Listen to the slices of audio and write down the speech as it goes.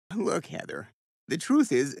Look, Heather, the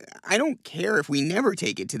truth is, I don't care if we never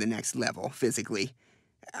take it to the next level physically.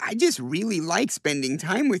 I just really like spending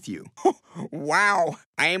time with you. Wow,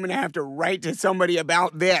 I am gonna have to write to somebody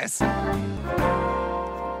about this.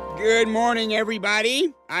 Good morning,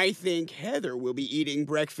 everybody. I think Heather will be eating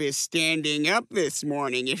breakfast standing up this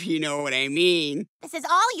morning, if you know what I mean. This is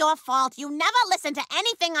all your fault. You never listen to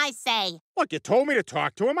anything I say. Look, you told me to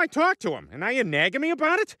talk to him, I talked to him, and now you're nagging me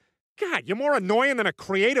about it? God, you're more annoying than a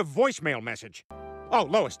creative voicemail message. Oh,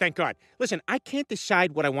 Lois, thank God. Listen, I can't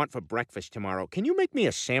decide what I want for breakfast tomorrow. Can you make me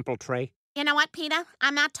a sample tray? You know what, Peter?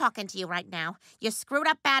 I'm not talking to you right now. You screwed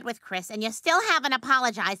up bad with Chris, and you still haven't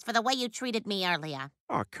apologized for the way you treated me earlier.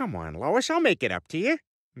 Oh, come on, Lois. I'll make it up to you.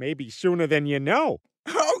 Maybe sooner than you know.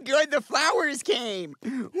 Oh, good, the flowers came.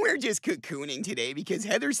 We're just cocooning today because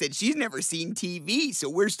Heather said she's never seen TV, so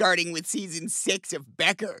we're starting with season 6 of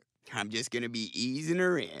Becker. I'm just gonna be easing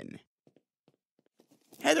her in.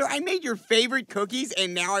 Heather, I made your favorite cookies,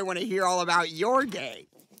 and now I want to hear all about your day.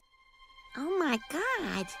 Oh, my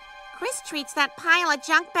God. Chris treats that pile of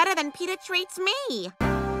junk better than Peter treats me.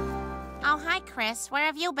 Oh, hi, Chris. Where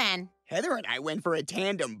have you been? Heather and I went for a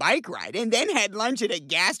tandem bike ride and then had lunch at a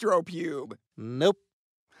gastropube. Nope.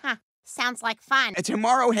 Huh. Sounds like fun.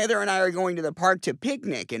 Tomorrow, Heather and I are going to the park to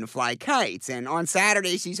picnic and fly kites, and on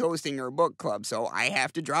Saturday, she's hosting her book club, so I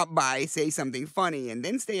have to drop by, say something funny, and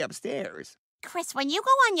then stay upstairs. Chris, when you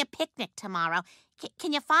go on your picnic tomorrow,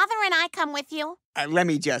 can your father and I come with you? Let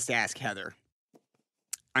me just ask Heather.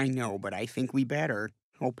 I know, but I think we better.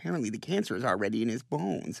 Oh, apparently the cancer is already in his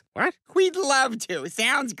bones. What? We'd love to.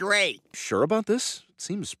 Sounds great. Sure about this? It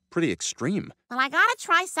seems pretty extreme. Well, I gotta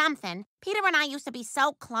try something. Peter and I used to be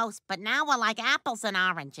so close, but now we're like apples and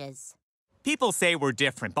oranges. People say we're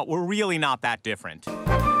different, but we're really not that different.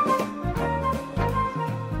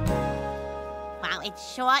 Wow, it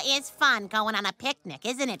sure is fun going on a picnic,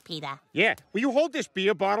 isn't it, Peter? Yeah. Will you hold this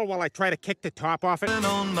beer bottle while I try to kick the top off it?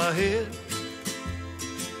 On my head.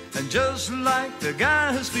 And just like the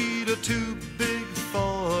guy's feet are too big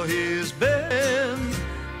for his bed,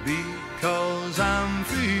 because I'm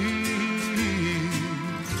free,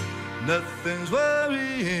 nothing's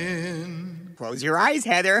worrying. Close your eyes,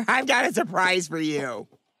 Heather. I've got a surprise for you.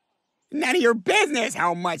 None of your business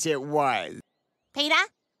how much it was. Peter?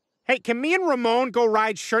 Hey, can me and Ramon go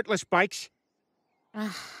ride shirtless bikes?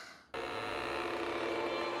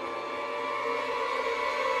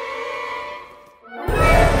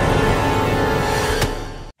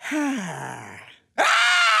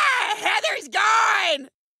 Heather's gone!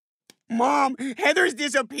 Mom, Heather's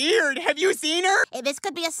disappeared. Have you seen her? This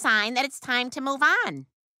could be a sign that it's time to move on.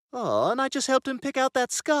 Oh, and I just helped him pick out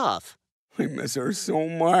that scarf. I miss her so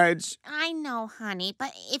much. I know, honey,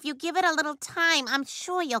 but if you give it a little time, I'm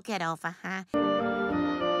sure you'll get over her.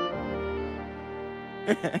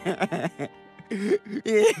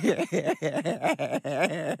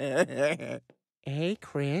 Hey,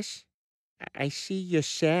 Chris. I see you're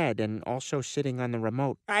sad and also sitting on the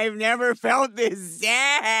remote. I've never felt this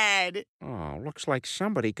sad. Oh, looks like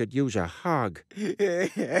somebody could use a hug. This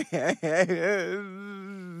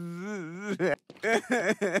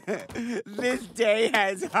day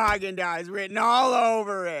has Haagen-Dazs written all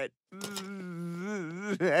over it.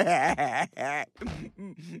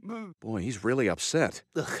 Boy, he's really upset.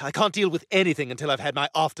 Ugh, I can't deal with anything until I've had my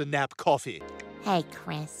after-nap coffee. Hey,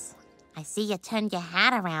 Chris. I see you turned your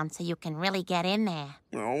hat around so you can really get in there.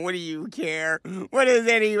 Oh, what do you care? What does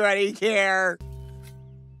anybody care?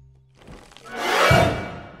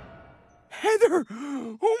 Heather!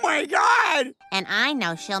 Oh my God! And I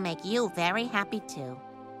know she'll make you very happy too.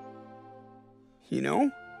 You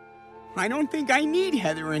know, I don't think I need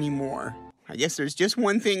Heather anymore. I guess there's just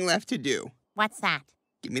one thing left to do. What's that?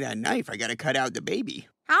 Give me that knife. I gotta cut out the baby.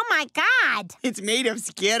 Oh my God! It's made of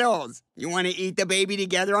Skittles. You want to eat the baby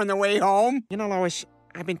together on the way home? You know, Lois,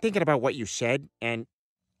 I've been thinking about what you said, and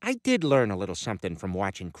I did learn a little something from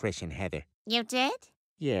watching Chris and Heather. You did?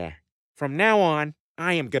 Yeah. From now on,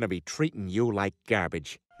 I am gonna be treating you like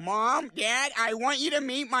garbage. Mom, Dad, I want you to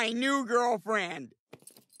meet my new girlfriend.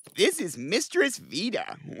 This is Mistress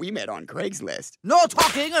Vida. We met on Craigslist. No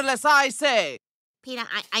talking unless I say. Peter,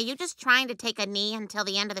 are you just trying to take a knee until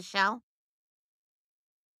the end of the show?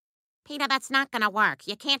 Peter, that's not gonna work.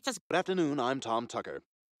 You can't just... Good afternoon, I'm Tom Tucker.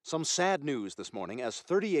 Some sad news this morning as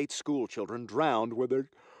 38 school children drowned when their...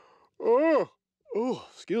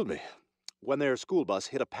 excuse me. When their school bus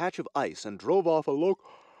hit a patch of ice and drove off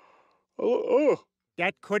a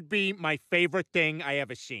That could be my favorite thing I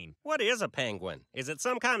ever seen. What is a penguin? Is it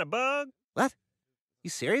some kind of bug? What? You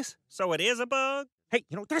serious? So it is a bug? Hey,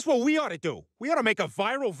 you know, that's what we ought to do. We ought to make a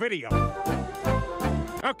viral video.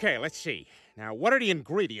 Okay, let's see. Now, what are the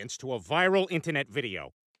ingredients to a viral internet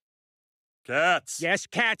video? Cats. Yes,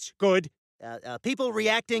 cats. Good. People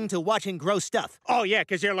reacting to watching gross stuff. Oh, yeah,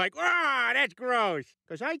 because they're like, ah, that's gross.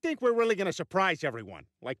 Because I think we're really going to surprise everyone,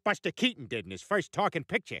 like Buster Keaton did in his first talking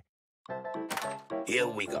picture. Here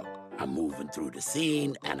we go. I'm moving through the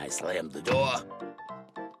scene, and I slammed the door.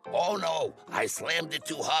 Oh, no, I slammed it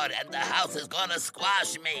too hard, and the house is gonna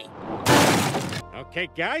squash me. Okay,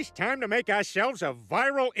 guys, time to make ourselves a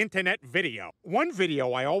viral internet video. One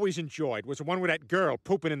video I always enjoyed was the one with that girl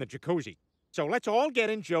pooping in the jacuzzi. So let's all get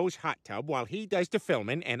in Joe's hot tub while he does the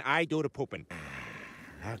filming and I do the pooping.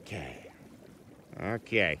 Okay.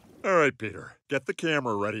 All right, Peter, get the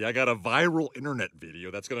camera ready. I got a viral internet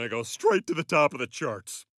video that's gonna go straight to the top of the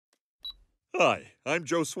charts. Hi, I'm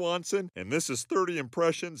Joe Swanson, and this is 30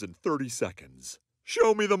 impressions in 30 seconds.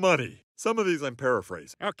 Show me the money. Some of these I'm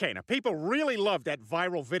paraphrasing. Okay, now people really love that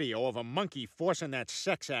viral video of a monkey forcing that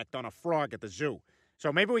sex act on a frog at the zoo.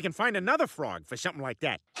 So maybe we can find another frog for something like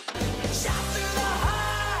that.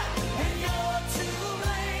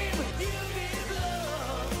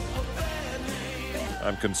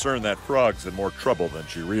 I'm concerned that frog's in more trouble than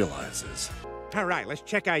she realizes. All right, let's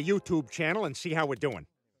check our YouTube channel and see how we're doing.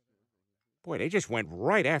 Boy, they just went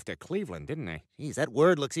right after Cleveland, didn't they? Geez, that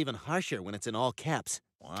word looks even harsher when it's in all caps.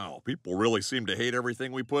 Wow, people really seem to hate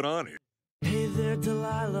everything we put on here. Hey there,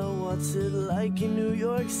 Delilah, what's it like in New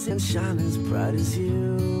York? Sunshine as bright as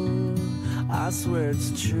you. I swear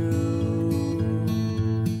it's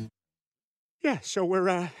true. Yeah, so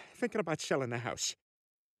we're thinking about selling the house.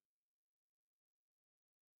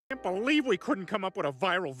 I can't believe we couldn't come up with a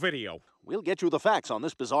viral video. We'll get you the facts on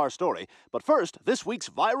this bizarre story, but first, this week's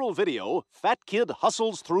viral video, Fat Kid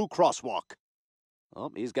Hustles Through Crosswalk.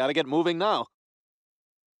 Oh, he's got to get moving now.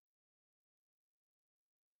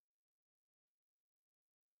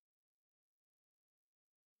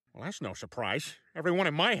 Well, that's no surprise. Everyone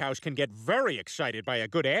in my house can get very excited by a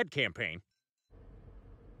good ad campaign.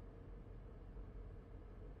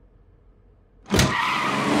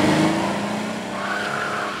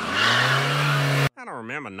 I don't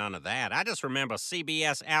remember none of that. I just remember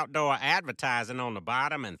CBS outdoor advertising on the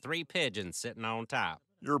bottom and 3 pigeons sitting on top.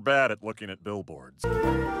 You're bad at looking at billboards.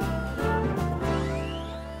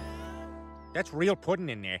 That's real pudding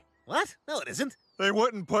in there. What? No, it isn't. They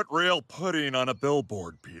wouldn't put real pudding on a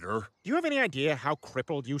billboard, Peter. Do you have any idea how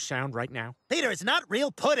crippled you sound right now? Peter, it's not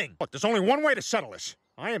real pudding. Look, there's only one way to settle this.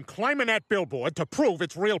 I am climbing that billboard to prove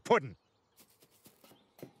it's real pudding.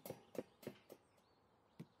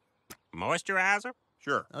 Moisturizer?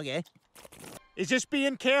 Sure. Okay. Is this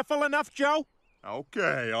being careful enough, Joe?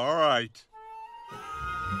 Okay, all right.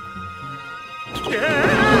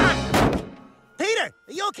 Peter, are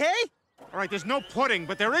you okay? All right, there's no pudding,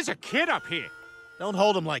 but there is a kid up here. Don't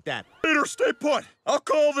hold him like that. Peter, stay put. I'll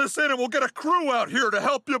call this in and we'll get a crew out here to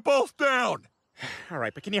help you both down. All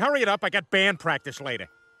right, but can you hurry it up? I got band practice later.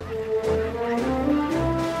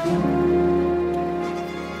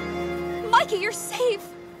 Mikey, you're safe.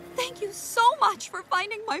 Thank you so much for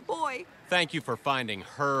finding my boy. Thank you for finding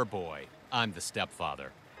her boy. I'm the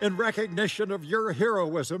stepfather. In recognition of your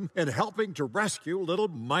heroism in helping to rescue little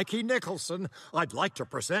Mikey Nicholson, I'd like to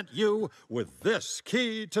present you with this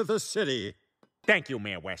key to the city. Thank you,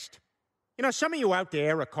 Mayor West. You know, some of you out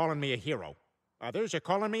there are calling me a hero. Others are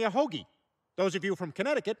calling me a hoagie. Those of you from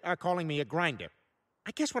Connecticut are calling me a grinder.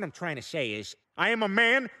 I guess what I'm trying to say is, I am a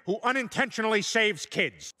man who unintentionally saves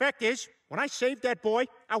kids. Fact is, when I saved that boy,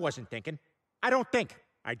 I wasn't thinking. I don't think.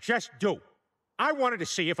 I just do. I wanted to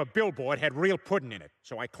see if a billboard had real pudding in it,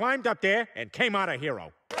 so I climbed up there and came out a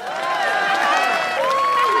hero.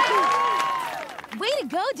 Way to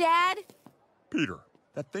go, Dad. Peter,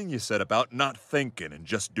 that thing you said about not thinking and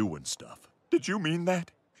just doing stuff, did you mean that?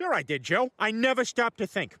 Sure I did, Joe. I never stopped to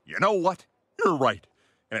think. You know what? You're right.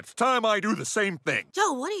 And it's time I do the same thing.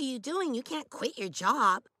 Joe, what are you doing? You can't quit your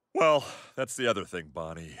job. Well, that's the other thing,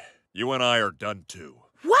 Bonnie. You and I are done too.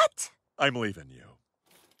 What? I'm leaving you.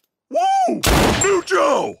 Whoa! New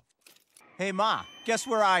Joe! Hey, Ma, guess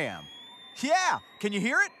where I am? Yeah, can you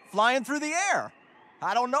hear it? Flying through the air.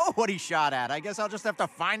 I don't know what he shot at. I guess I'll just have to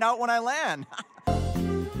find out when I land.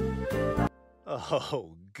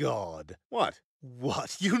 Oh, God. What?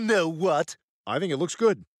 What? You know what? I think it looks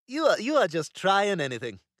good. You are just trying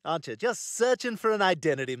anything, aren't you? Just searching for an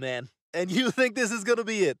identity, man. And you think this is gonna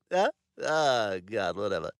be it, huh? Ah, God,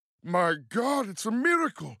 whatever. My God, it's a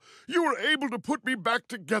miracle. You were able to put me back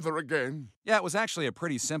together again. Yeah, it was actually a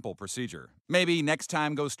pretty simple procedure. Maybe next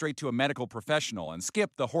time go straight to a medical professional and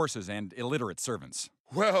skip the horses and illiterate servants.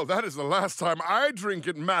 Well, that is the last time I drink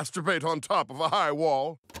and masturbate on top of a high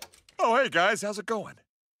wall. Oh, hey, guys, how's it going?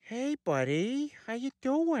 Hey, buddy. How you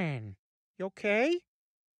doing? You okay?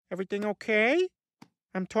 Everything okay?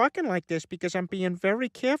 I'm talking like this because I'm being very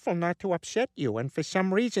careful not to upset you, and for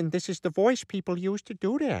some reason, this is the voice people use to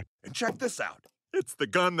do that. And check this out. It's the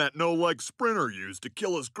gun that no-leg Sprinter used to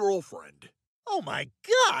kill his girlfriend. Oh, my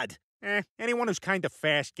God! Anyone who's kind of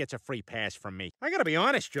fast gets a free pass from me. I gotta be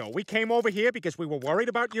honest, Joe. We came over here because we were worried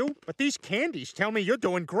about you, but these candies tell me you're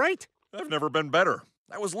doing great. I've never been better.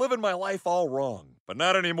 I was living my life all wrong, but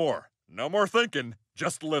not anymore. No more thinking,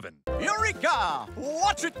 just living. Eureka!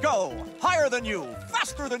 Watch it go! Higher than you,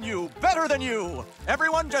 faster than you, better than you!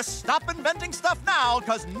 Everyone just stop inventing stuff now,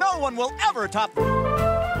 because no one will ever top...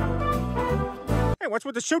 Hey, what's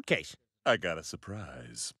with the suitcase? I got a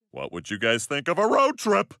surprise. What would you guys think of a road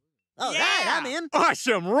trip? All right, I'm in.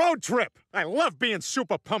 Awesome road trip! I love being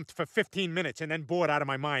super pumped for 15 minutes and then bored out of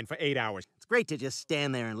my mind for 8 hours. It's great to just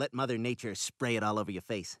stand there and let Mother Nature spray it all over your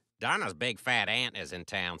face. Donna's big fat aunt is in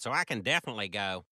town, so I can definitely go.